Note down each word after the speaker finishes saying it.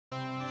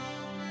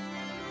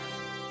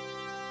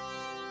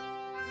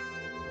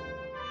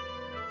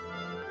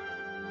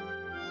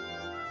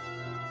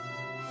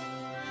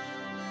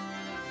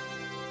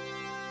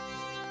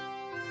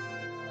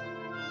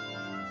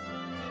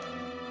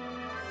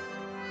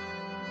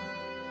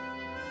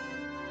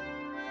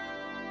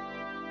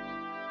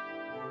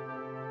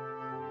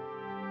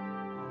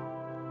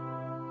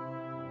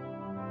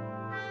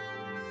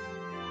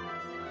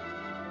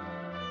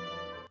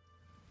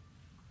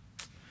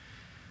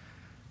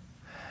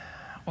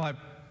Well,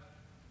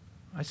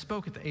 I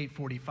spoke at the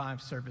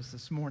 8:45 service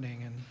this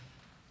morning, and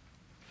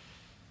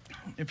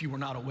if you were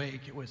not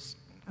awake, it was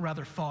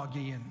rather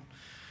foggy and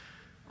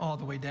all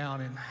the way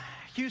down. And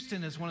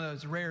Houston is one of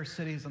those rare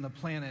cities on the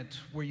planet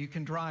where you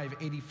can drive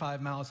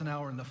 85 miles an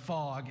hour in the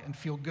fog and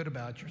feel good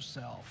about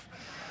yourself.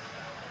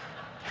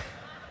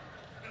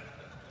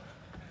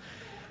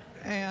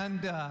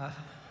 And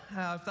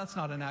if that's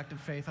not an act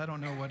of faith, I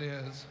don't know what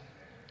is.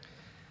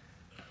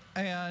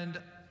 And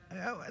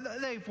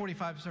the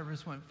 8:45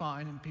 service went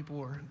fine, and people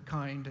were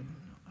kind, and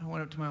I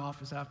went up to my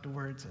office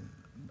afterwards, and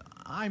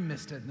I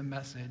missed it in the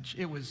message.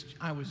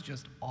 I was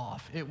just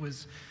off. It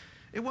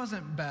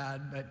wasn't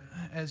bad, but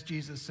as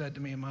Jesus said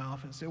to me in my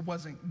office, it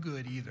wasn't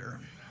good either.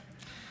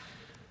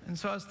 And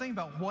so I was thinking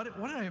about what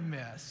did I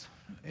miss?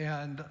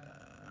 And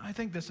I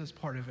think this is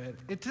part of it.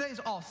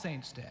 Today's All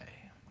Saints Day.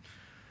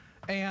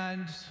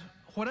 And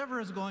whatever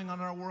is going on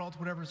in our world,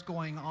 whatever is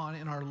going on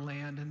in our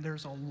land, and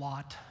there's a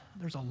lot.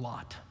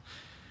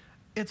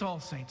 It's All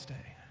Saints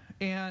Day.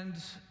 And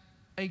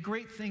a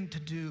great thing to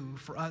do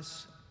for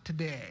us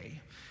today,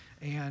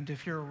 and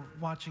if you're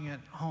watching at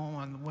home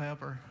on the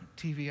web or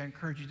TV, I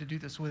encourage you to do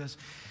this with us.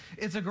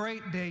 It's a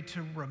great day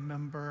to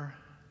remember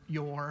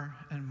your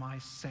and my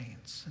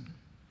saints.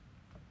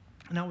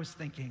 And I was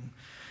thinking,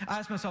 I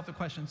ask myself the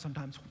question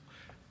sometimes,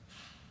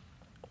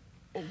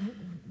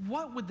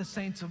 what would the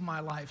saints of my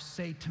life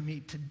say to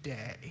me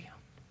today?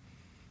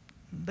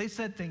 They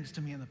said things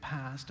to me in the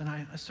past, and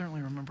I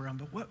certainly remember them,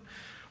 but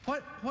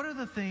what are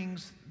the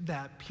things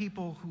that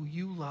people who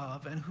you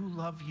love and who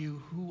love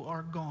you who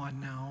are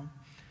gone now,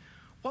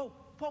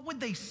 what would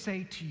they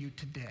say to you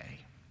today?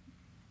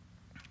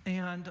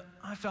 And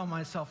I found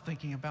myself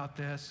thinking about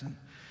this, and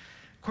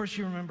of course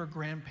you remember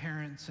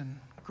grandparents and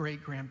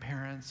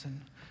great-grandparents,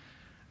 and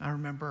I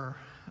remember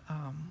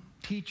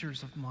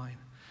teachers of mine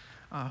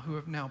who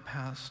have now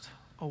passed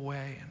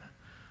away, and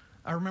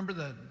I remember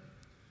the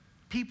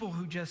people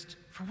who just,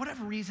 for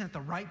whatever reason, at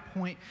the right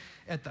point,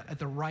 at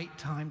the right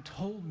time,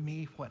 told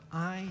me what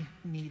I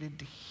needed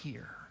to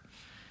hear.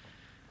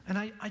 And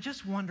I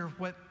just wonder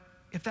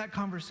if that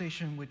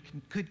conversation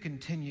could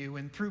continue,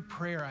 and through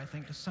prayer, I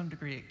think to some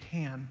degree it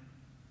can.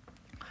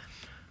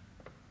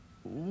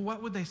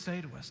 What would they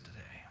say to us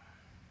today?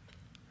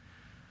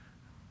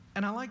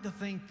 And I like to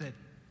think that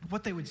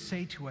what they would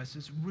say to us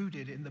is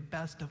rooted in the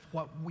best of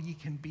what we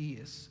can be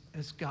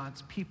as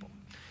God's people.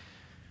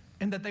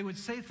 And that they would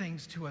say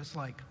things to us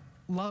like,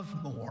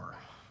 love more,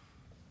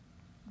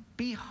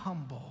 be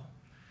humble,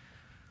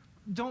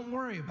 don't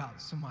worry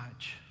about so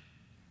much,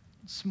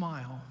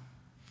 smile,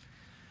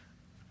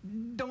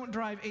 don't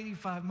drive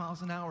 85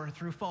 miles an hour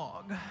through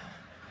fog.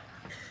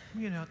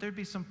 There'd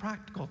be some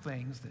practical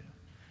things that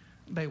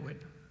they would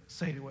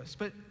say to us.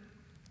 But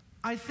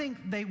I think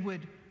they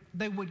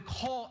would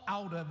call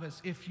out of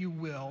us, if you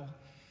will,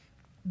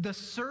 the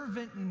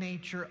servant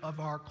nature of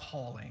our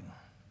calling.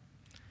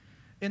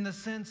 In the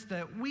sense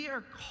that we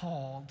are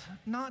called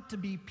not to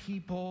be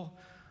people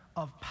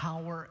of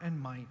power and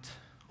might,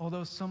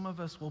 although some of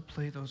us will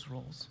play those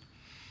roles.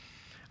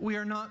 We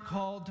are not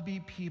called to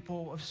be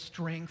people of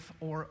strength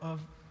or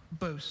of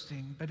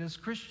boasting, but as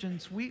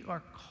Christians, we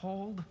are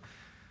called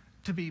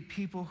to be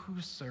people who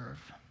serve.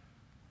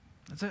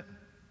 That's it.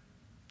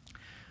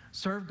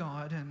 Serve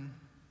God and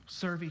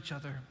serve each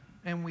other,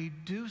 and we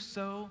do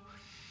so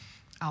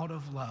out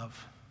of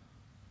love.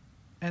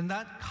 And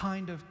that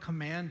kind of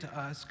command to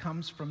us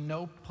comes from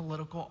no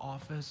political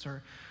office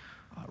or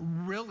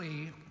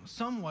really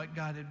somewhat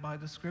guided by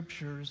the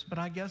scriptures. But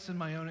I guess in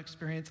my own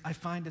experience, I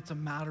find it's a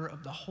matter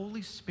of the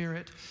Holy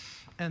Spirit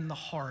and the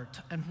heart.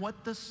 And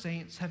what the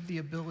saints have the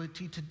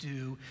ability to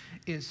do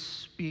is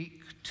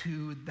speak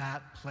to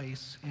that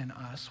place in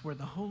us where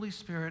the Holy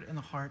Spirit and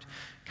the heart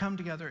come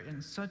together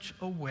in such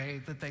a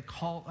way that they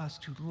call us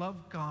to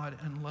love God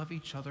and love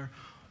each other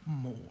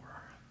more.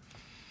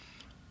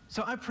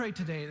 So I pray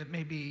today that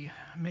maybe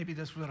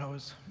this was what I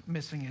was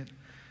missing at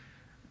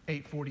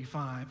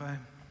 8:45.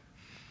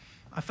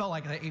 I felt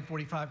like at the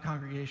 8:45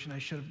 congregation I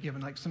should have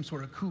given like some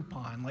sort of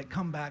coupon, like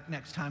come back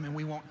next time and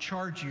we won't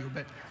charge you,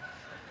 but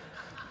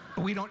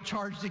we don't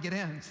charge to get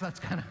in, so that's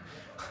kind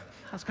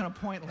of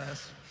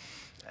pointless.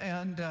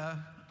 And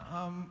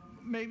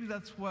maybe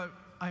that's what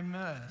I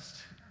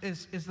missed,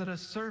 is that a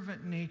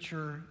servant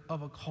nature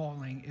of a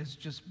calling is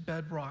just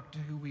bedrock to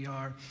who we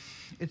are.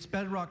 It's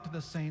bedrock to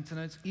the saints, and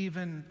it's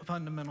even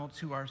fundamental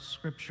to our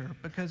scripture,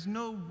 because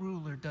no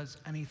ruler does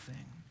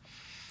anything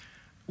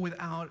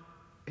without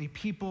a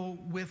people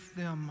with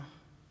them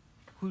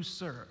who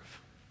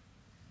serve.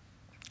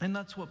 And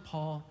that's what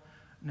Paul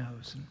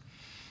knows. And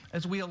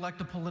as we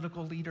elect a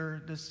political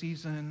leader this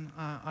season,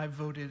 I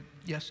voted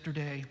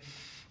yesterday.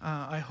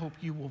 I hope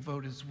you will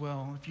vote as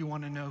well. If you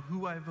want to know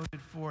who I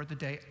voted for the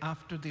day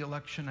after the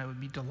election, I would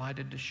be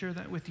delighted to share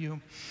that with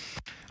you.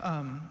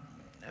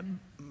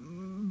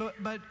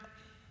 But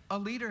a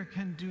leader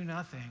can do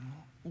nothing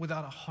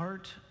without a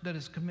heart that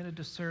is committed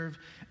to serve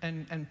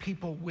and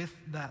people with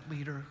that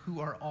leader who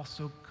are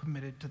also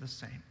committed to the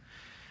same.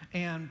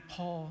 And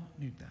Paul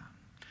knew that.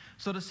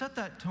 So to set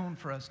that tone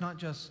for us, not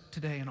just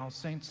today and All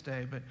Saints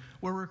Day, but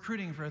we're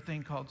recruiting for a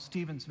thing called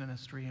Stephen's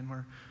Ministry, and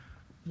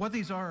what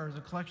these are is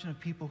a collection of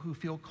people who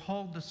feel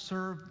called to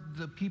serve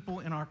the people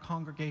in our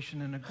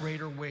congregation in a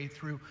greater way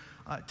through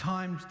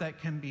times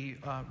that can be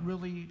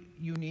really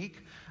unique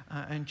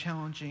and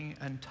challenging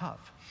and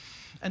tough.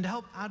 And to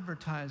help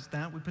advertise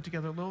that, we put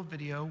together a little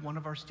video. One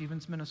of our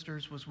Stephen's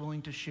ministers was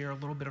willing to share a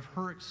little bit of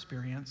her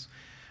experience.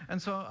 And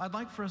so I'd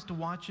like for us to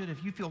watch it.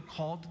 If you feel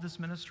called to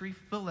this ministry,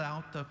 fill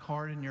out the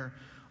card in your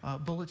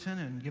bulletin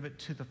and give it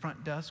to the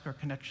front desk or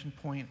connection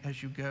point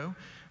as you go.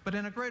 But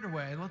in a greater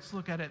way, let's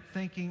look at it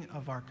thinking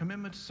of our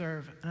commitment to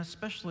serve and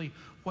especially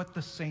what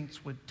the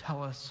saints would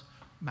tell us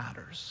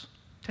matters.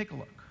 Take a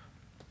look.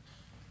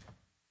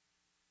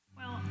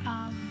 Well,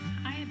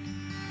 I had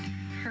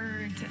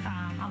heard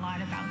a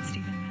lot about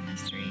Stephen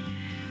Ministry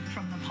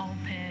from the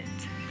pulpit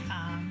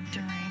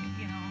during,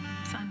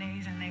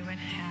 Sundays, and they would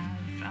have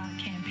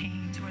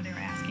campaigns where they were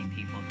asking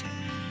people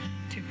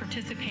to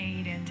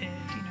participate and to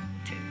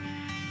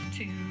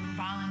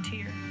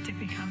volunteer to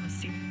become a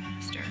Stephen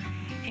minister.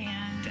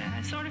 And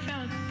I sort of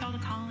felt a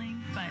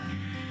calling, but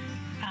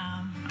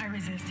I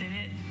resisted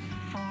it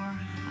for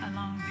a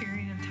long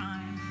period of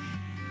time.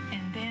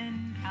 And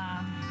then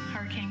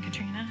Hurricane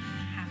Katrina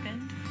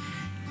happened,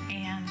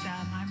 and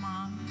my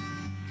mom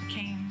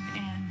came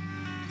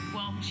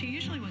and, she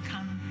usually would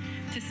come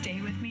to stay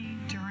with me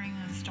during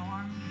a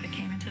storm that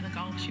came into the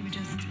Gulf. She would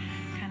just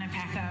kind of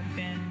pack up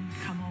and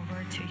come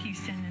over to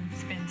Houston and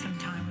spend some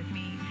time with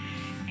me.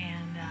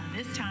 And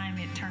this time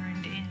it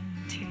turned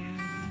into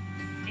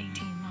 18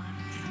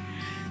 months.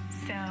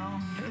 So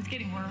I was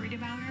getting worried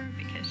about her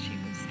because she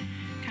was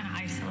kind of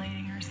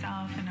isolating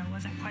herself, and I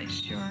wasn't quite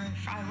sure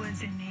if I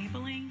was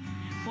enabling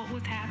what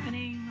was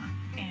happening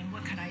and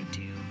what could I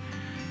do.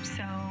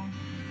 So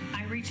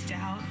I reached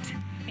out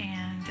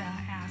and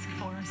asked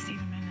for a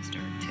Stephen minister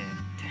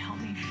to help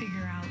me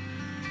figure out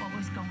what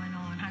was going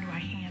on. How do I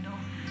handle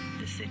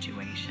the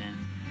situation?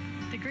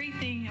 The great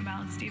thing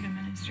about Stephen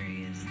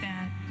Ministry is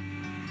that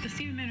the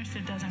Stephen minister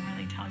doesn't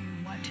really tell you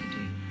what to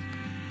do.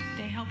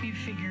 They help you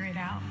figure it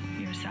out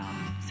yourself.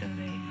 So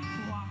they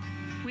walk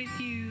with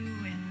you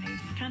and they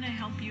kind of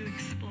help you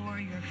explore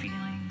your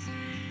feelings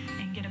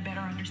and get a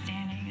better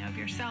understanding of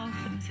yourself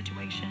and the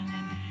situation.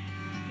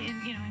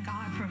 And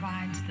God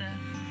provides the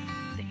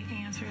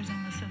answers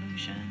and the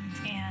solutions.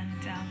 And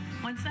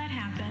once that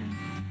happened,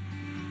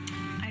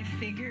 I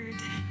figured,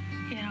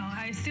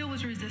 I still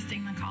was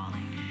resisting the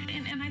calling.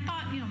 And I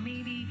thought,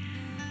 maybe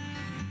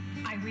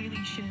I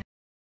really should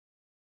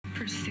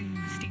pursue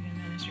Stephen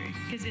Ministry,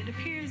 because it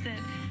appears that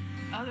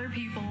other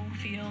people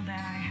feel that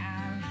I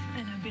have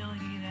an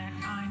ability that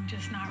I'm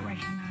just not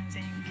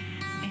recognizing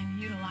and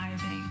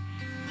utilizing,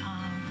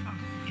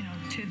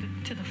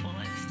 to the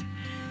fullest.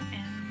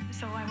 And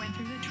so I went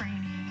through the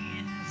training,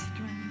 and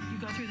when you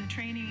go through the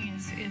training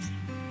is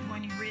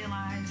when you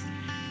realize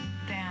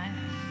that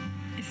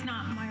it's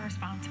not my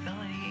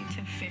responsibility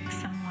to fix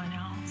someone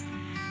else.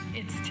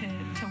 It's to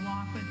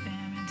walk with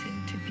them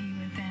and to be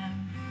with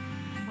them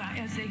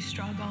as they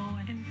struggle.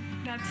 And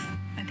that's,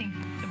 I think,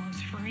 the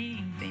most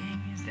freeing thing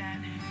is that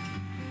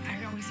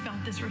I always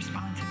felt this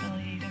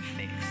responsibility to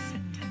fix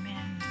and to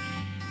mend.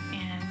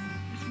 And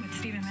what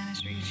Stephen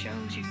Ministry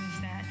shows you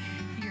is that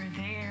you're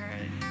there,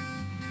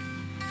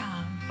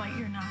 but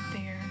you're not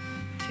there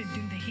to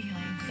do the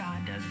healing.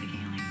 God does the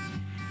healing.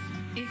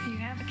 If you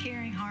have a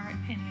caring heart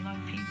and you love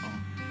people,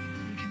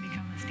 you can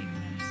become a Stephen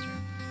minister.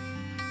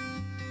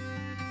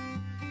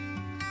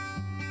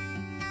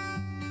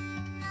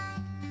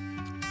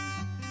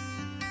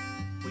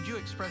 Would you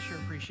express your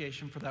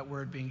appreciation for that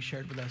word being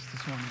shared with us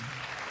this morning?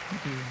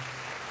 Thank you.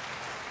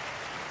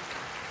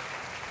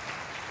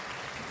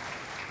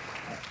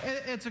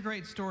 It's a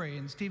great story,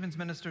 and Stephen's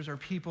ministers are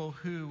people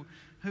who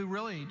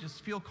really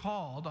just feel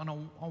called on a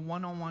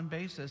one-on-one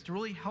basis to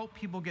really help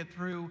people get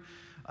through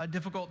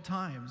difficult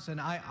times. And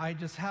I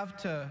just have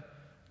to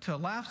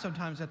laugh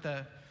sometimes at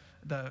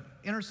the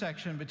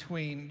intersection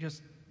between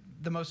just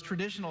the most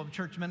traditional of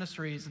church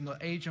ministries and the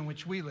age in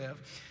which we live,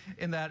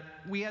 in that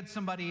we had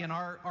somebody in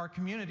our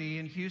community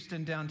in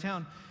Houston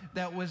downtown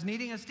that was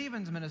needing a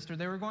Stephen's minister.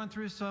 They were going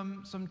through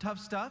some tough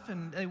stuff,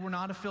 and they were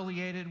not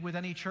affiliated with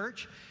any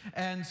church.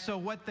 And so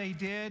what they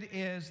did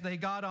is they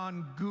got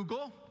on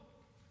Google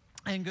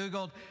and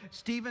Googled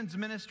Stephen's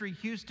Ministry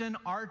Houston.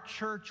 Our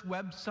church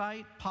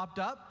website popped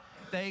up.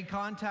 They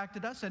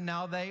contacted us, and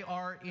now they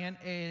are in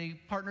a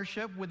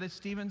partnership with a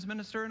Stephen's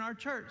minister in our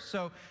church.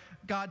 So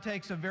God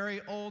takes a very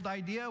old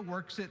idea,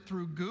 works it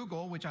through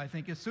Google, which I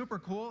think is super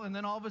cool, and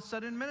then all of a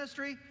sudden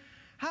ministry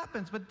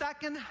happens. But that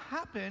can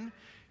happen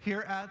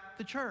here at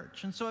the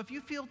church. And so if you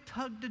feel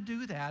tugged to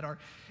do that, or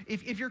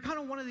if you're kind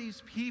of one of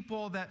these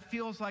people that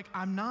feels like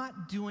I'm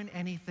not doing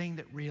anything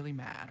that really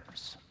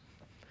matters,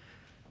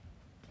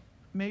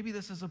 maybe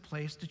this is a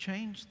place to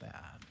change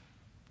that.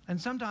 And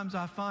sometimes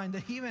I find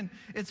that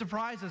it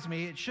surprises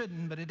me, it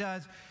shouldn't, but it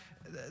does,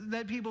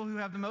 that people who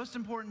have the most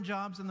important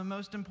jobs and the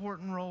most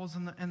important roles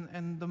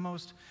and the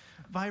most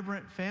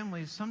vibrant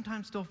families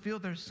sometimes still feel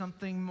there's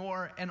something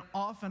more, and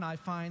often I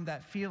find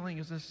that feeling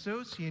is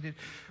associated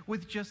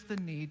with just the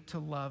need to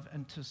love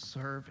and to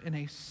serve in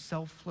a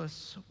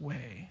selfless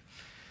way.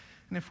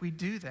 And if we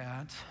do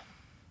that,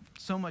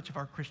 so much of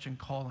our Christian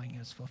calling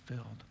is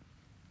fulfilled.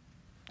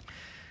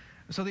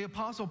 So the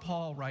Apostle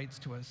Paul writes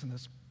to us in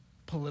this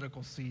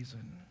political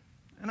season.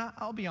 And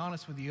I'll be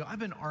honest with you, I've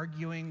been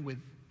arguing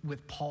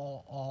with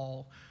Paul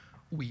all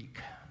week.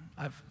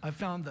 I've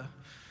found the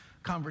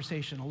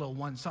conversation a little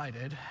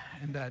one-sided,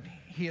 and that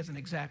he hasn't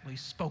exactly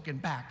spoken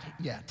back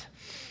yet.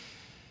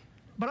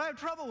 But I have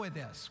trouble with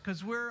this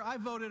because I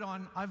voted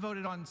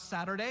on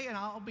Saturday, and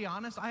I'll be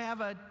honest, I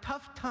have a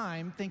tough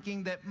time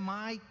thinking that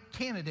my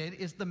candidate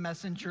is the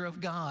messenger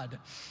of God.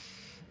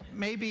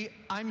 Maybe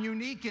I'm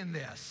unique in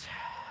this,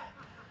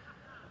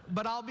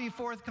 but I'll be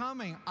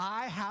forthcoming.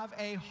 I have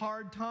a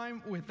hard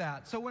time with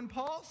that. So when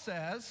Paul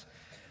says,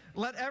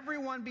 "Let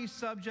everyone be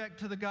subject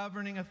to the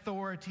governing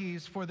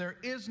authorities, for there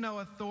is no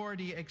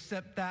authority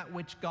except that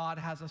which God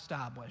has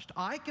established."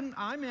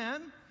 I'm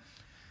in.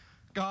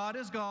 God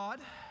is God.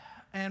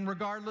 And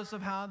regardless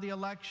of how the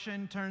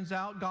election turns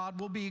out, God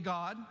will be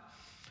God.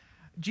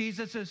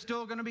 Jesus is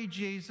still going to be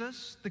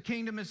Jesus. The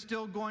kingdom is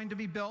still going to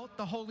be built.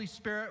 The Holy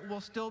Spirit will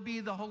still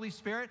be the Holy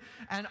Spirit.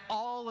 And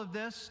all of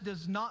this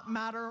does not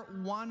matter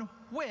one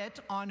whit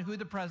on who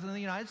the President of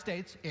the United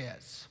States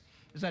is.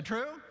 Is that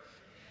true?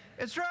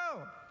 It's true.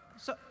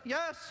 So,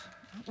 yes,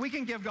 we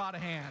can give God a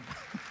hand.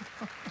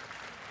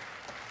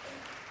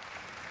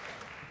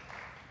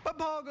 But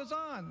Paul goes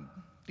on.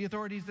 The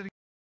authorities that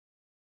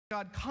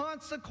God,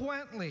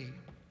 consequently,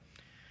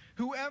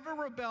 whoever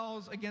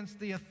rebels against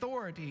the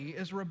authority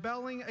is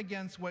rebelling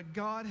against what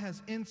God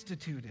has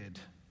instituted.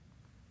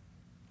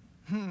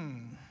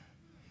 And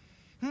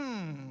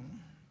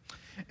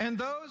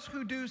those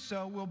who do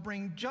so will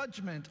bring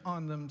judgment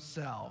on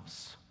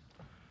themselves.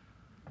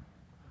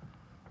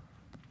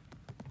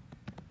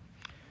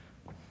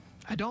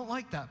 I don't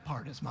like that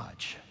part as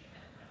much.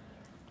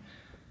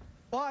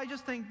 Well, I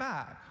just think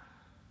back.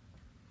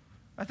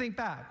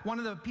 One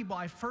of the people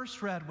I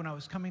first read when I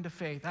was coming to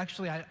faith,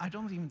 actually, I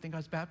don't even think I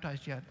was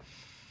baptized yet.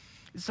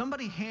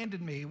 Somebody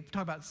handed me,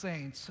 talk about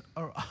saints,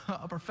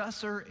 a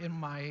professor in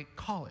my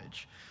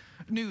college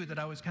knew that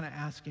I was kind of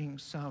asking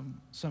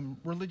some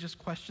religious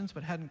questions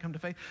but hadn't come to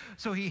faith.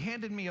 So he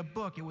handed me a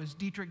book. It was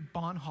Dietrich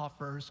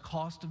Bonhoeffer's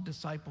Cost of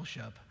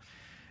Discipleship.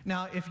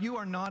 Now, if you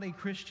are not a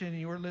Christian and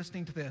you are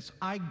listening to this,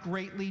 I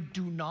greatly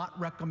do not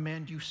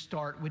recommend you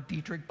start with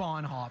Dietrich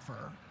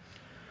Bonhoeffer.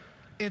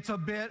 It's a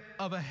bit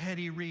of a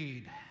heady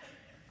read.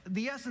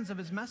 The essence of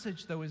his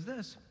message, though, is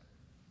this.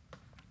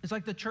 It's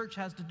like the church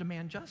has to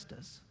demand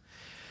justice.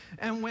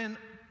 And when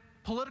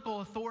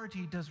political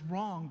authority does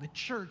wrong, the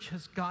church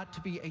has got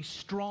to be a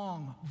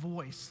strong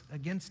voice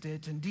against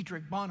it. And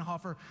Dietrich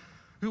Bonhoeffer,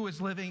 who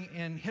was living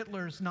in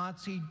Hitler's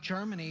Nazi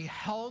Germany,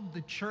 held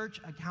the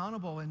church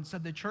accountable and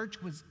said the church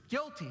was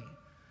guilty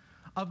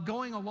of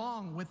going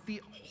along with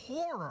the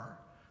horror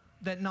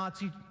that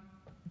Nazi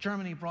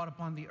Germany brought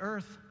upon the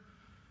earth,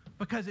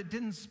 because it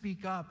didn't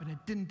speak up and it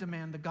didn't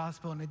demand the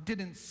gospel and it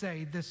didn't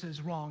say this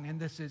is wrong and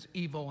this is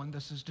evil and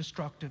this is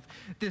destructive.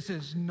 This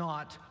is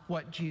not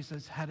what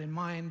Jesus had in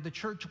mind. The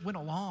church went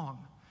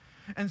along.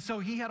 And so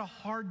he had a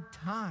hard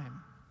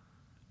time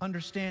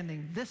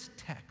understanding this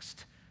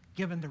text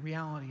given the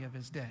reality of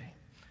his day.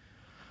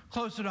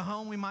 Closer to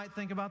home, we might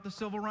think about the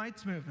civil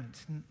rights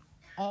movement and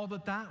all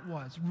that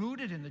was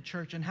rooted in the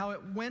church and how it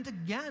went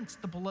against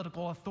the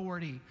political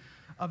authority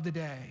of the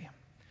day.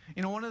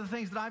 You know, one of the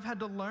things that I've had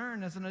to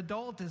learn as an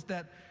adult is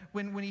that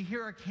when you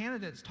hear our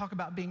candidates talk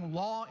about being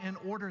law and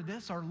order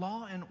this or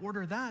law and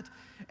order that,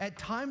 at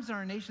times in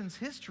our nation's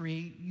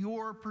history,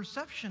 your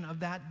perception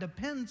of that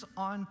depends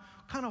on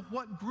kind of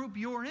what group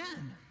you're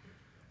in,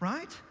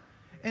 right?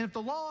 And if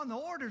the law and the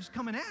order is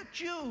coming at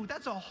you,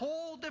 that's a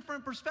whole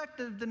different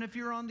perspective than if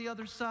you're on the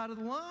other side of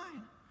the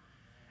line.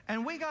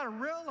 And we got to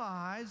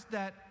realize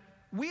that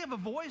we have a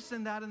voice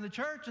in that in the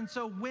church, and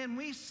so when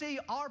we see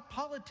our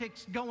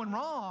politics going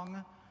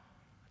wrong,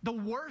 the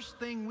worst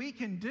thing we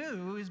can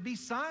do is be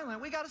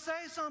silent. We got to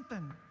say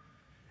something.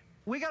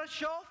 We got to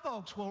show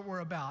folks what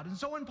we're about. And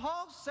so when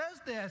Paul says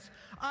this,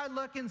 I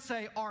look and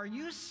say, are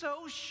you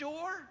so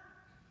sure?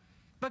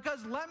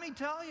 Because let me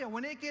tell you,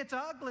 when it gets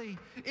ugly,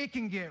 it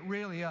can get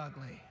really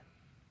ugly.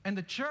 And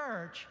the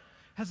church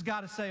has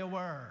got to say a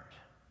word.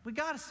 We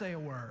got to say a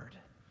word.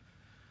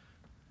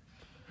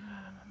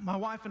 My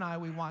wife and I,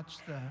 we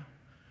watched the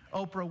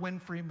Oprah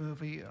Winfrey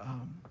movie,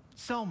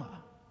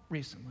 Selma,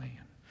 recently.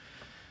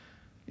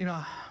 You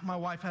know, my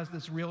wife has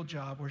this real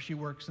job where she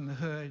works in the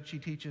hood. She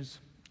teaches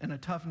in a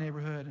tough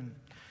neighborhood and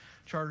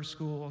charter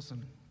schools,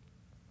 and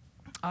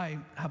I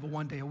have a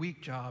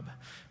one-day-a-week job,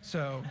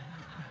 so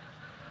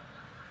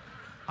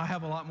I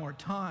have a lot more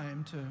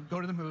time to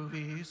go to the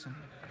movies and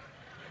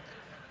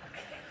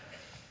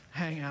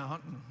hang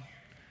out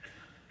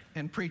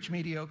and preach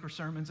mediocre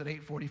sermons at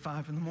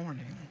 8:45 in the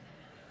morning.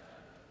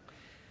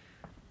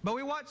 But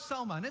we watched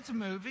Selma, and it's a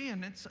movie,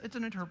 and it's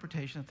an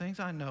interpretation of things.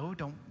 I know,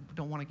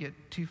 don't want to get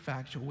too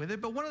factual with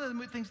it. But one of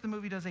the things the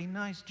movie does a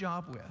nice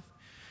job with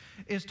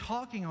is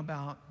talking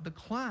about the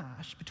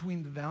clash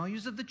between the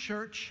values of the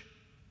church,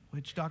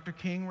 which Dr.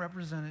 King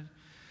represented,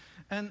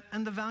 and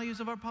the values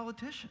of our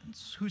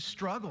politicians who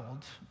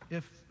struggled,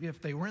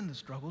 if they were in the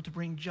struggle, to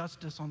bring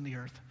justice on the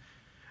earth.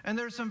 And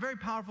there's some very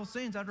powerful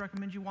scenes. I'd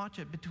recommend you watch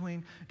it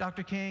between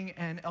Dr. King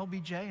and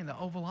LBJ in the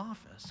Oval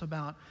Office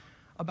about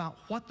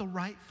what the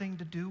right thing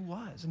to do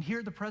was. And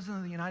here the President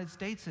of the United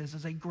States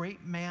is a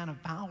great man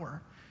of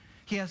power.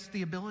 He has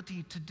the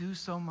ability to do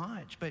so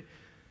much, but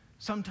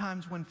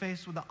sometimes when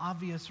faced with the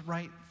obvious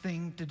right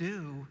thing to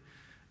do,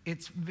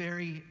 it's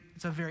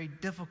a very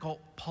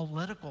difficult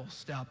political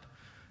step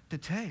to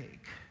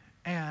take.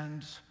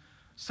 And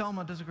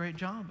Selma does a great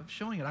job of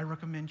showing it. I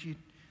recommend you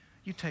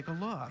take a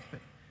look. But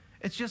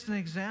it's just an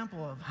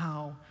example of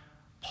how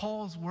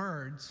Paul's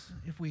words,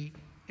 if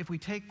we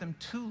take them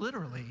too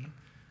literally,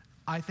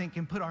 I think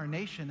can put our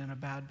nation in a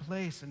bad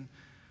place. And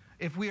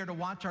if we are to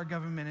watch our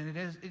government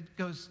and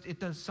it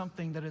does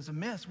something that is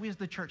amiss, we as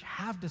the church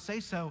have to say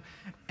so.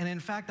 And in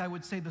fact, I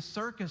would say the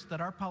circus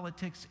that our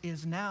politics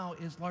is now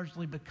is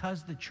largely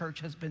because the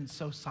church has been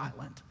so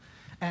silent.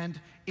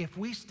 And if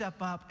we step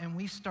up and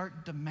we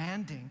start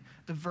demanding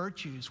the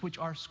virtues which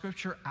our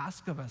scripture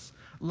asks of us,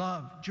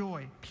 love,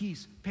 joy,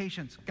 peace,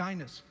 patience,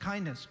 kindness,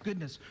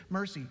 goodness,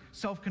 mercy,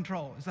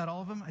 self-control, is that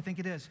all of them? I think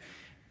it is.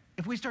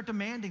 If we start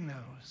demanding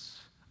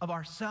those of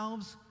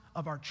ourselves,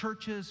 of our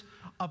churches,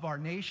 of our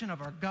nation,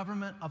 of our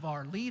government, of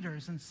our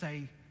leaders, and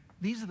say,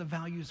 these are the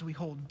values we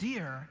hold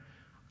dear,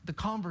 the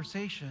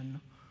conversation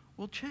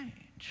will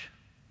change.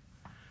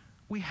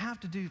 We have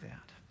to do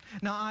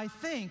that. Now, I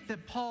think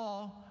that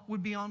Paul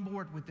would be on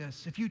board with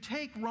this. If you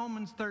take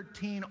Romans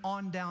 13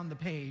 on down the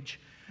page,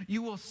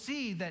 you will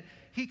see that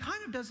he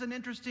kind of has an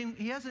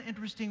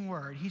interesting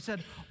word. He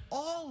said,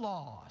 all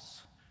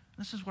laws,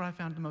 this is what I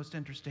found the most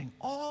interesting,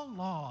 all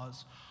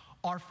laws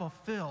are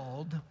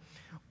fulfilled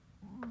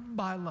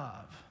by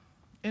love.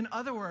 In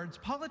other words,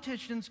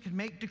 politicians can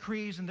make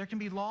decrees and there can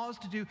be laws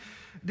to do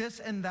this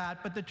and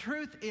that, but the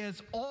truth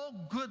is all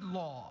good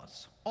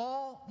laws,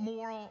 all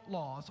moral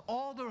laws,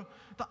 all the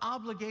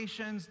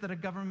obligations that a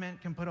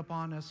government can put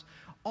upon us,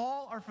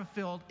 all are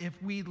fulfilled if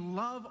we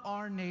love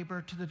our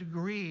neighbor to the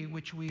degree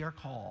which we are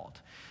called.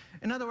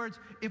 In other words,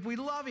 if we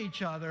love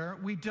each other,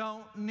 we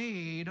don't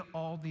need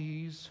all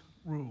these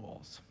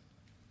rules.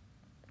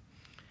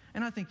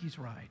 And I think he's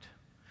right.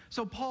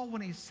 So Paul,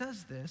 when he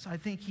says this, I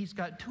think he's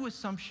got two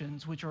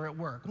assumptions which are at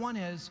work. One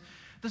is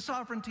the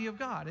sovereignty of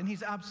God, and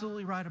he's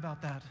absolutely right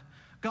about that.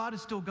 God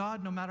is still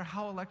God no matter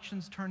how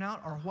elections turn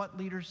out or what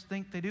leaders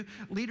think they do.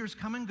 Leaders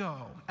come and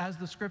go. As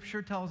the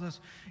scripture tells us,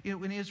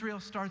 when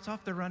Israel starts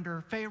off, they're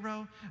under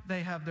Pharaoh.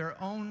 They have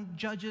their own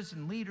judges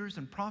and leaders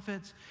and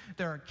prophets.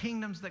 There are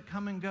kingdoms that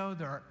come and go.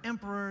 There are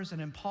emperors,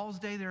 and in Paul's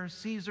day, there are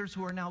Caesars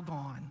who are now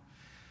gone.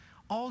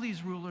 All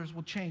these rulers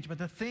will change, but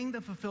the thing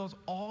that fulfills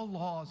all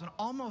laws and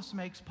almost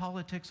makes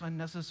politics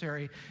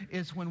unnecessary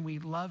is when we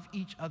love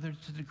each other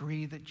to the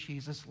degree that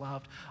Jesus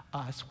loved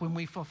us. When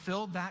we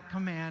fulfill that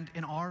command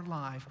in our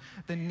life,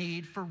 the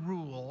need for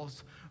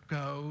rules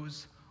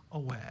goes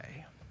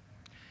away.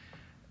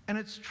 And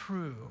it's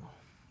true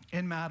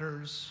in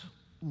matters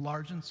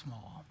large and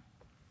small.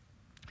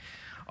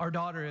 Our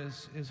daughter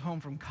is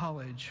home from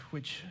college,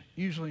 which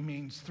usually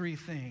means three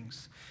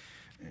things.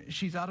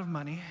 She's out of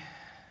money.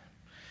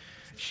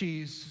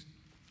 She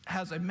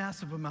has a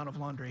massive amount of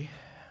laundry,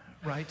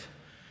 right?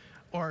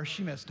 Or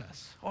she missed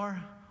us, or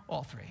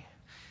all three.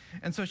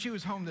 And so she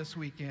was home this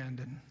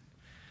weekend,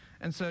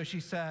 and so she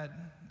said,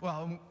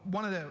 well,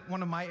 one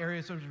of my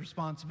areas of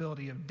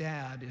responsibility of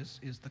dad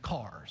is the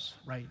cars,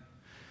 right?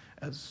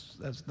 As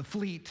the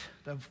fleet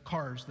of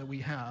cars that we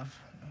have,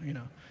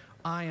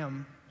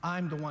 I'm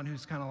the one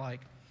who's kind of like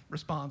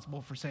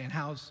responsible for saying,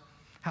 how's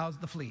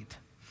the fleet?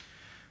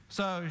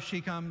 So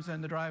she comes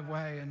in the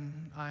driveway, and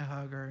I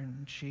hug her,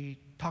 and she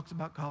talks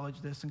about college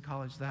this and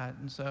college that.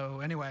 And so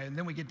anyway, and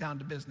then we get down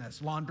to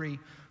business: laundry,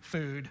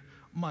 food,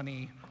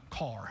 money,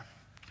 car.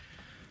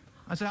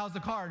 I said, how's the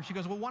car? And she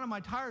goes, well, one of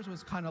my tires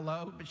was kind of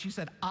low, but she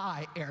said,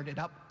 I aired it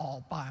up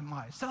all by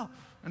myself.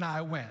 And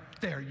I went,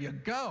 there you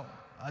go.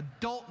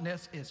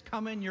 Adultness is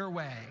coming your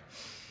way.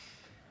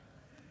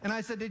 And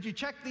I said, did you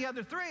check the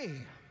other three?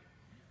 And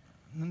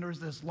then there was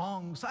this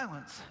long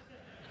silence,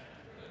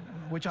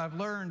 which I've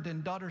learned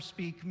in daughter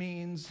speak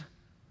means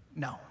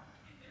no.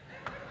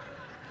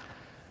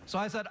 So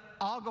I said,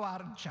 I'll go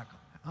out and check them.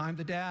 I'm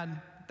the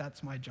dad,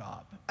 that's my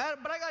job.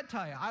 But I gotta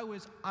tell you,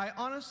 I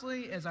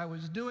honestly, as I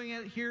was doing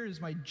it, here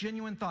is my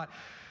genuine thought.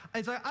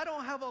 It's like, I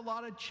don't have a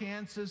lot of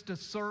chances to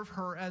serve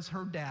her as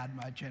her dad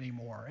much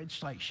anymore.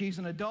 It's like, she's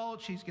an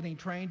adult, she's getting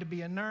trained to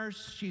be a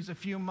nurse, she's a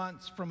few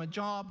months from a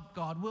job,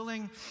 God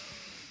willing.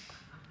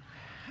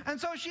 And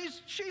so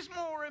she's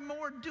more and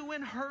more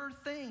doing her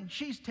thing.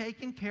 She's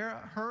taking care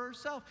of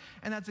herself.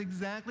 And that's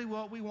exactly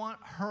what we want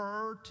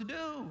her to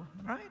do,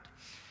 right?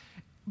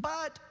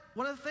 But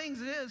one of the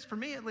things it is, for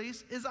me at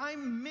least, is I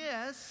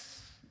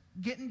miss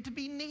getting to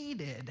be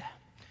needed.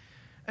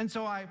 And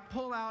so I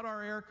pull out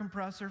our air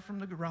compressor from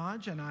the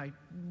garage and I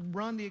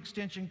run the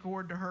extension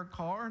cord to her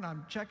car, and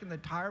I'm checking the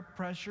tire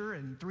pressure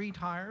in 3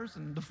 tires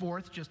and the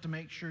 4th just to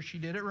make sure she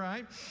did it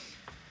right.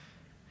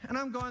 And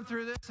I'm going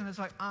through this, and it's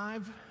like,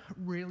 I've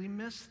really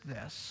missed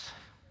this.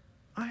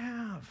 I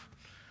have.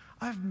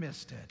 I've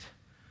missed it.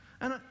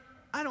 And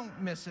I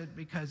don't miss it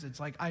because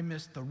it's like I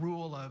missed the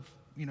rule of,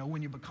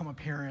 when you become a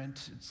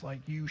parent, it's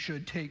like you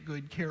should take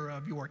good care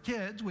of your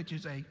kids, which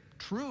is a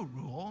true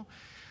rule.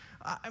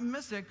 I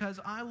miss it because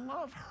I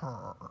love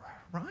her,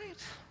 right?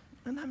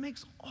 And that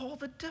makes all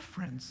the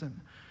difference. And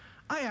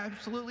I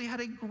absolutely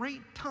had a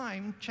great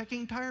time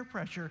checking tire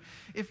pressure.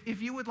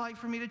 If you would like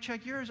for me to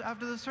check yours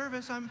after the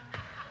service,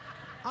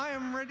 I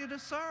am ready to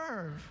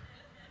serve.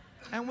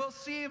 And we'll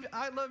see if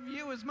I love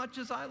you as much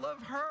as I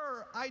love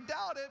her. I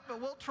doubt it,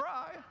 but we'll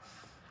try.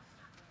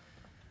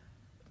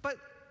 But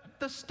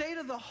the state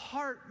of the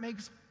heart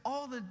makes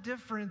all the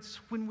difference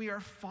when we are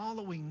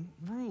following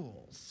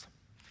rules.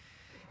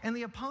 And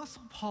the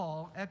Apostle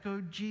Paul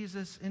echoed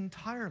Jesus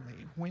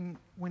entirely when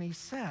he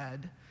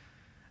said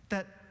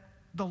that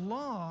the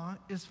law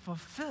is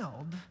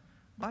fulfilled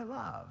by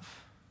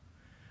love.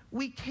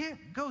 We can't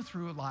go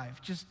through life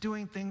just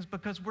doing things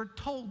because we're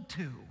told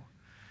to.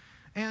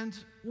 And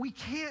we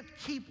can't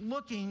keep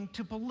looking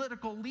to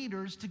political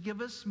leaders to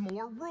give us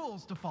more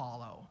rules to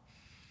follow.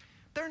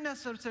 They're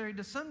necessary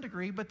to some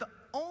degree, but the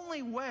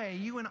only way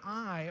you and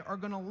I are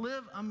going to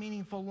live a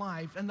meaningful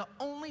life, and the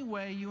only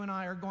way you and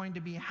I are going to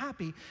be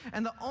happy,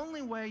 and the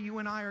only way you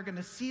and I are going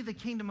to see the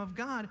kingdom of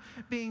God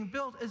being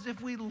built is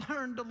if we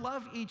learn to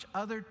love each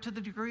other to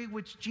the degree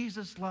which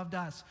Jesus loved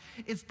us.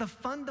 It's the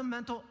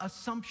fundamental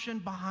assumption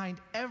behind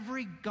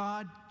every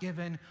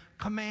God-given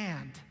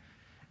command.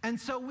 And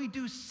so we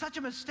do such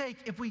a mistake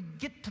if we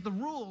get to the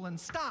rule and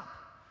stop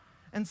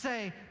and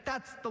say,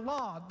 that's the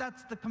law,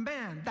 that's the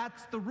command,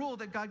 that's the rule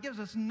that God gives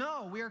us.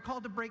 No, we are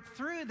called to break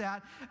through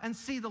that and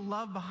see the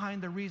love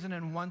behind the reason,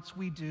 and once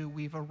we do,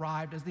 we've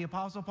arrived. As the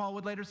Apostle Paul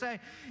would later say,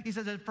 he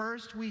says, at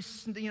first, we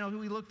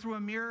look through a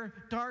mirror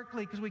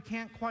darkly because we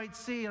can't quite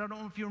see. I don't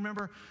know if you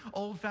remember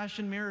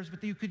old-fashioned mirrors,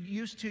 but you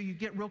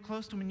get real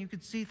close to them and you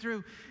could see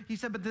through. He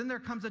said, but then there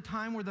comes a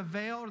time where the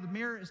veil or the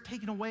mirror is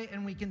taken away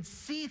and we can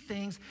see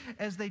things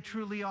as they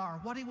truly are.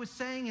 What he was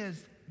saying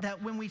is,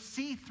 that when we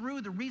see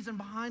through the reason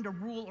behind a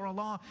rule or a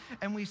law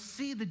and we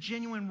see the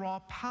genuine raw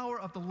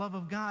power of the love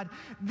of God,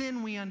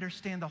 then we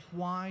understand the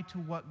why to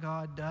what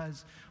God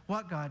does,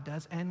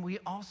 and we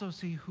also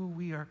see who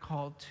we are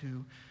called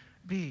to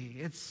be.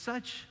 It's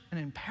such an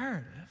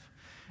imperative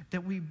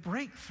that we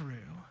break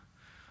through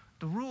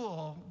the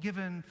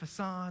rule-given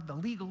facade, the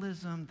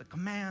legalism, the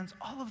commands.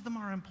 All of them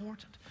are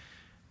important,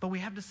 but we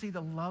have to see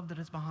the love that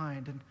is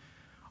behind. And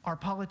our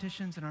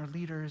politicians and our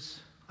leaders,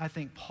 I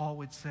think Paul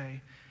would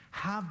say,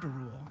 have to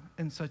rule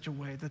in such a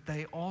way that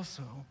they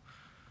also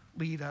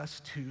lead us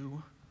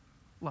to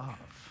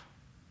love.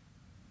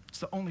 It's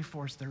the only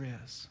force there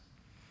is.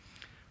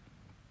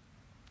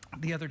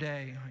 The other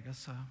day, I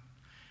guess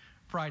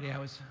Friday,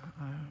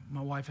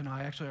 my wife and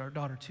I, actually our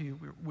daughter too,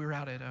 we were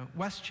out at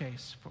West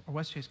Chase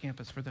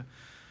campus for the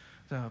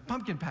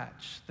pumpkin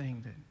patch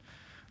thing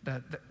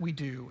that we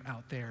do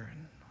out there,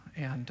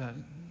 and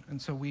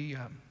so we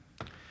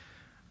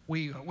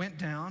went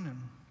down,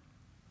 and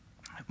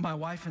my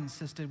wife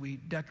insisted we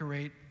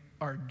decorate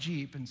our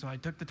Jeep, and so I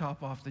took the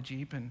top off the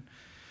Jeep, and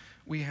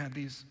we had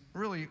these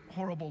really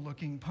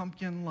horrible-looking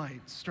pumpkin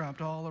lights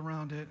strapped all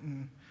around it,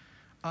 and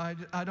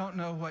I don't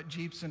know what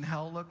Jeeps in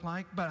hell look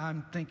like, but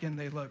I'm thinking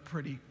they look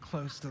pretty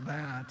close to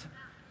that.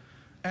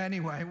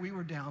 Anyway, we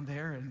were down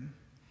there,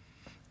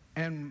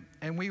 and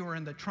we were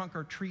in the trunk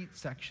or treat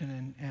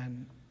section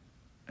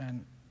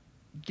and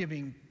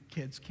giving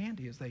kids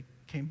candy as they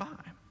came by.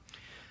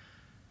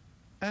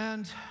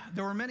 And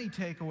there were many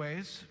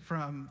takeaways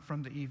from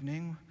the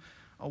evening.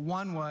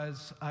 One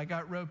was I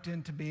got roped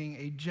into being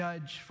a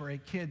judge for a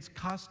kids'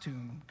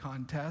 costume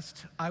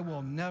contest. I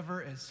will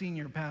never, as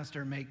senior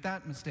pastor, make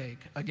that mistake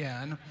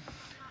again.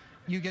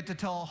 You get to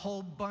tell a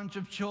whole bunch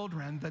of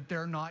children that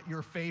they're not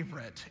your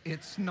favorite.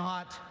 It's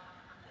not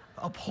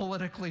a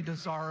politically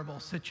desirable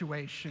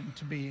situation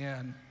to be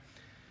in.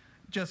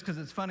 Just because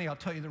it's funny, I'll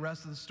tell you the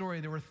rest of the story.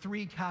 There were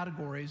 3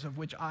 categories of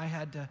which I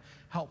had to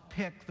help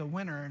pick the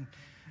winner. And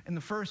in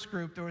the first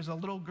group, there was a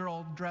little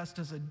girl dressed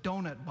as a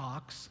donut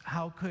box.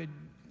 How could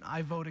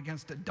I vote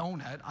against a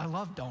donut? I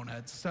love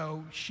donuts,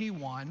 so she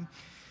won.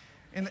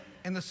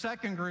 In the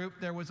second group,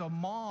 there was a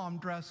mom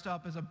dressed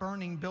up as a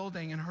burning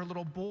building, and her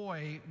little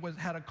boy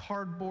had a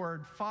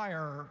cardboard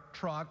fire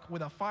truck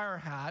with a fire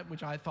hat,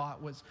 which I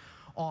thought was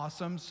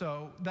awesome,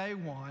 so they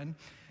won.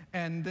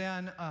 And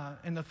then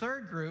in the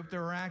third group, there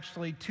were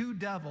actually 2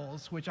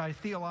 devils, which I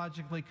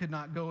theologically could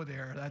not go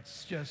there.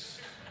 That's just,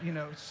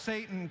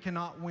 Satan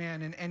cannot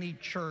win in any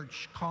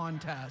church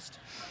contest.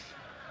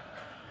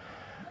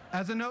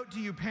 As a note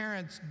to you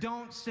parents,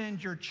 don't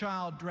send your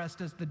child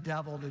dressed as the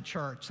devil to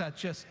church. It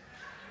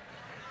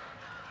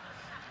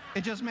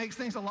just makes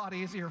things a lot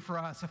easier for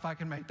us if I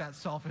can make that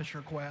selfish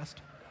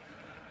request.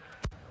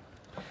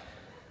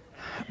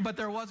 But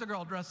there was a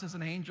girl dressed as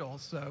an angel,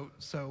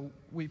 so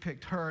we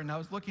picked her. And I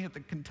was looking at the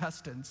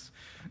contestants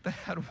that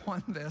had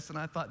won this, and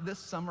I thought, this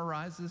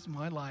summarizes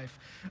my life.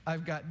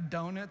 I've got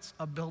donuts,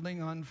 a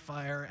building on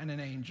fire, and an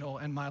angel,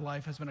 and my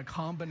life has been a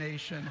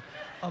combination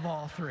of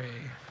all three.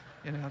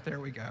 You know, there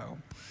we go.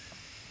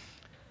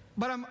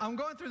 But I'm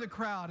going through the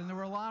crowd, and there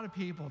were a lot of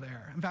people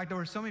there. In fact, there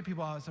were so many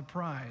people I was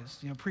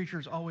surprised. You know,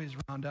 preachers always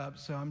round up,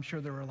 so I'm sure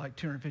there were like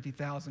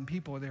 250,000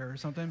 people there or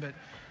something. But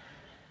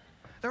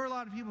there were a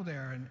lot of people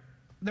there, and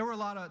there were a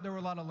lot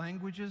of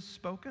languages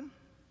spoken,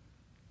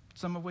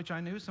 some of which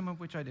I knew, some of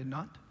which I did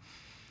not.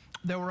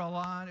 There were a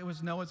lot. It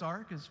was Noah's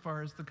Ark as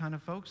far as the kind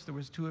of folks. There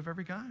was 2 of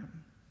every kind.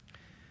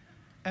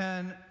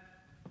 And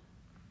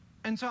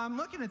so I'm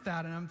looking at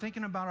that, and I'm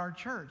thinking about our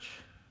church,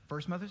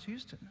 First Methodist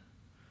Houston.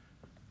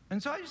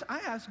 And so I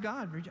asked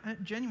God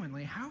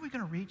genuinely, how are we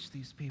going to reach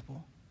these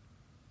people?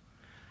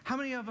 How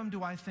many of them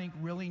do I think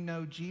really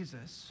know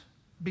Jesus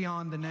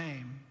beyond the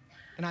name?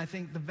 And I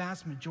think the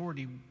vast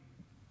majority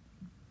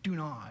do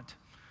not.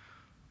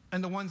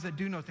 And the ones that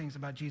do know things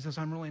about Jesus,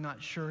 I'm really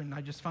not sure, and I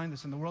just find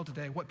this in the world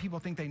today. What people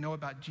think they know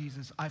about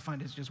Jesus, I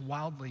find is just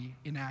wildly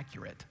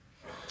inaccurate.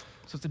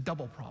 So it's a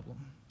double problem.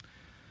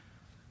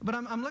 But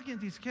I'm looking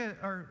at these kids,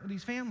 or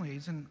these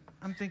families, and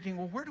I'm thinking,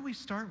 well, where do we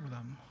start with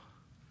them?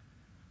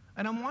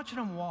 And I'm watching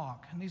them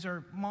walk, and these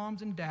are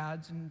moms and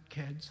dads and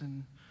kids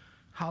and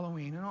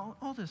Halloween and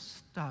all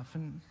this stuff.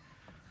 And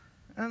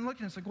I'm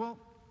looking, it's like, well,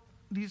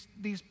 these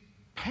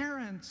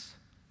parents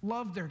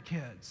love their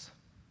kids.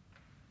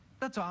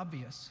 That's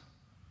obvious.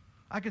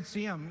 I could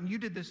see them. And you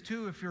did this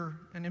too if you're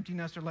an empty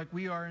nester like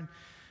we are. And,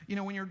 you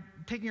know, when you're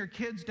taking your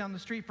kids down the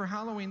street for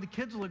Halloween, the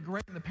kids look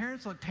great, and the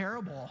parents look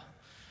terrible.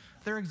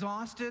 They're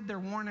exhausted, they're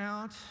worn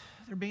out,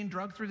 they're being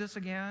drugged through this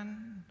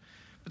again.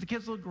 But the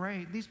kids look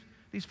great.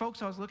 These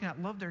folks I was looking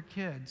at love their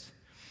kids.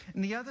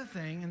 And the other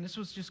thing, and this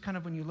was just kind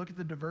of when you look at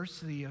the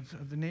diversity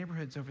of the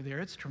neighborhoods over there,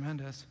 it's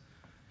tremendous.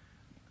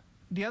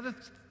 The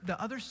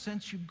other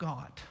sense you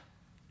got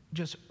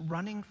just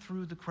running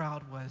through the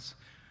crowd was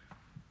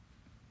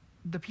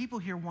the people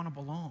here want to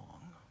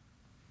belong.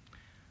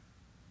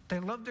 They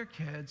love their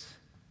kids,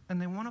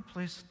 and they want a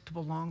place to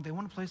belong. They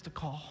want a place to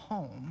call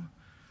home.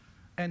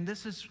 And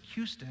this is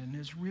Houston,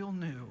 is real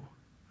new.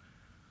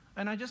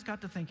 And I just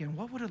got to thinking,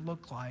 what would it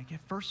look like if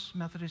First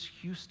Methodist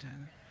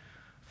Houston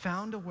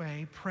found a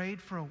way,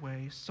 prayed for a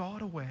way,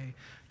 sought a way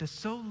to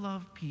so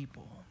love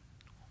people,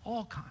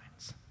 all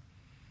kinds,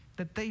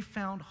 that they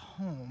found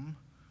home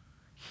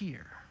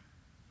here.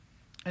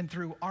 And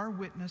through our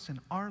witness and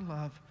our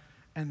love,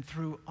 and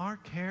through our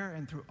care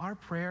and through our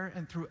prayer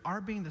and through our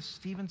being the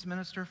Stevens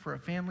minister for a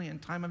family in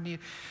time of need,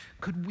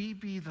 could we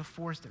be the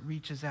force that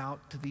reaches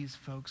out to these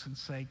folks and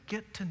say,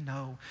 get to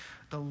know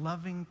the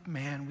loving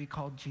man we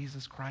call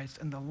Jesus Christ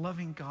and the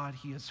loving God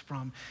he is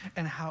from,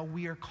 and how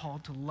we are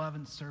called to love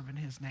and serve in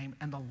his name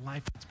and the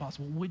life that's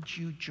possible. Would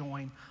you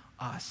join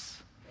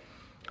us?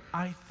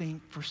 I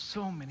think for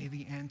so many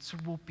the answer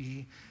will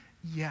be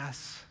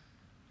yes.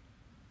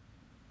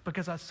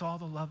 Because I saw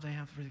the love they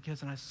have for the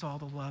kids, and I saw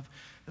the love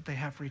that they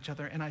have for each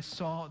other, and I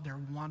saw their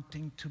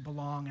wanting to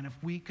belong. And if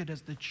we could,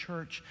 as the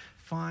church,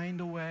 find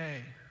a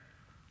way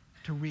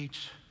to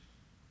reach,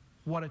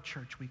 what a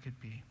church we could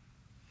be.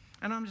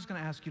 And I'm just going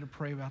to ask you to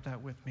pray about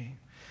that with me.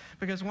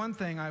 Because one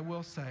thing I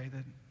will say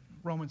that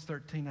Romans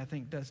 13, I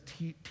think, does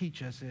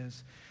teach us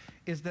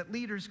is that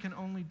leaders can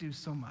only do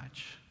so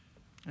much.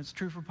 It's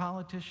true for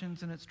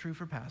politicians, and it's true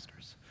for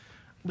pastors.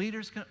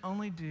 Leaders can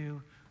only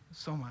do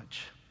so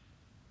much.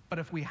 But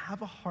if we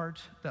have a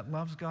heart that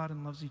loves God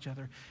and loves each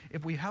other,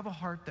 if we have a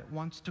heart that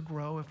wants to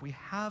grow, if we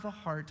have a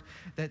heart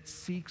that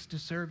seeks to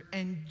serve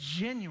and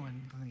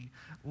genuinely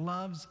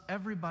loves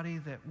everybody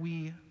that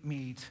we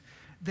meet,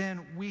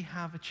 then we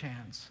have a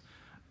chance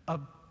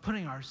of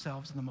putting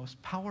ourselves in the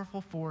most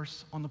powerful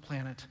force on the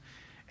planet,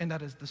 and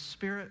that is the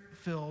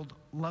Spirit-filled,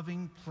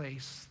 loving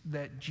place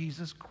that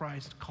Jesus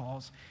Christ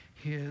calls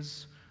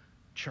his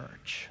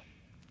church.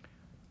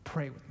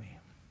 Pray with me.